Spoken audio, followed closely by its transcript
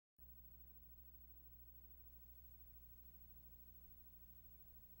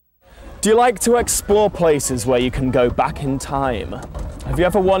Do you like to explore places where you can go back in time? Have you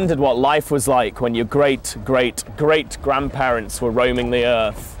ever wondered what life was like when your great-great-great-grandparents were roaming the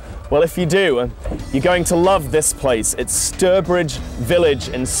earth? Well, if you do, you're going to love this place. It's Sturbridge Village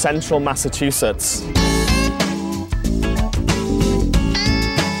in central Massachusetts.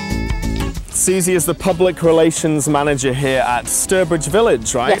 Susie is the public relations manager here at Sturbridge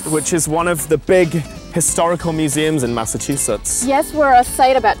Village, right? Yes. Which is one of the big historical museums in Massachusetts. Yes, we're a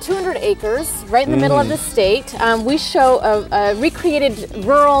site about 200 acres, right in the middle of the state. We show a recreated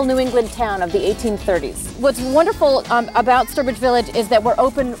rural New England town of the 1830s. What's wonderful about Sturbridge Village is that we're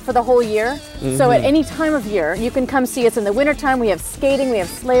open for the whole year. So at any time of year, you can come see us. In the wintertime, we have skating, we have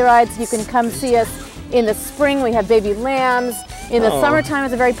sleigh rides. You can come see us in the spring, we have baby lambs. In the summertime,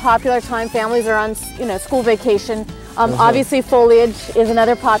 it's a very popular time. Families are on, school vacation. Obviously, foliage is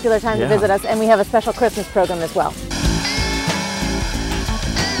another popular time to visit us, and we have a special Christmas program as well.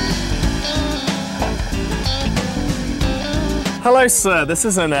 Hello, sir. This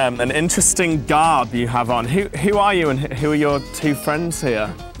is an interesting garb you have on. Who are you, and who are your two friends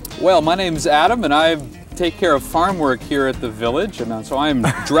here? Well, my name's Adam, and I take care of farm work here at the village. And so I'm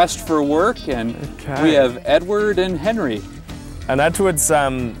dressed for work, and we have Edward and Henry. And Edward's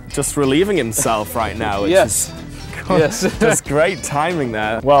just relieving himself right now. Yes. Yes. Just great timing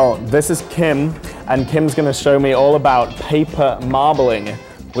there. Well, this is Kim, and Kim's going to show me all about paper marbling,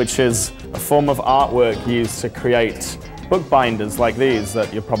 which is a form of artwork used to create bookbinders like these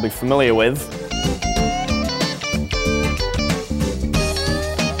that you're probably familiar with.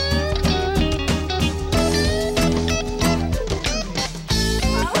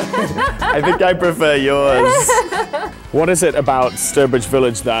 I think I prefer yours. What is it about Sturbridge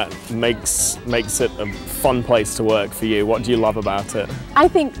Village that makes it a fun place to work for you? What do you love about it? I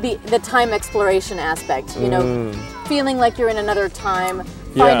think the time exploration aspect, feeling like you're in another time,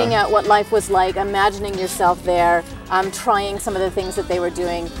 finding out what life was like, imagining yourself there, trying some of the things that they were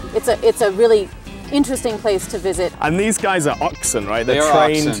doing. It's a really interesting place to visit. And these guys are oxen, right? They are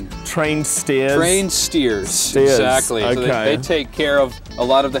oxen. Trained steers? Trained steers, exactly. Okay. So they take care of a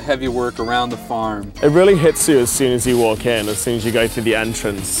lot of the heavy work around the farm. It really hits you as soon as you walk in, as soon as you go through the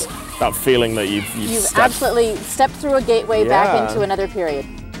entrance, that feeling that you've absolutely stepped through a gateway back into another period.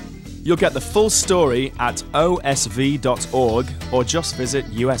 You'll get the full story at osv.org or just visit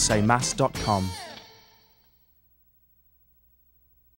usamass.com.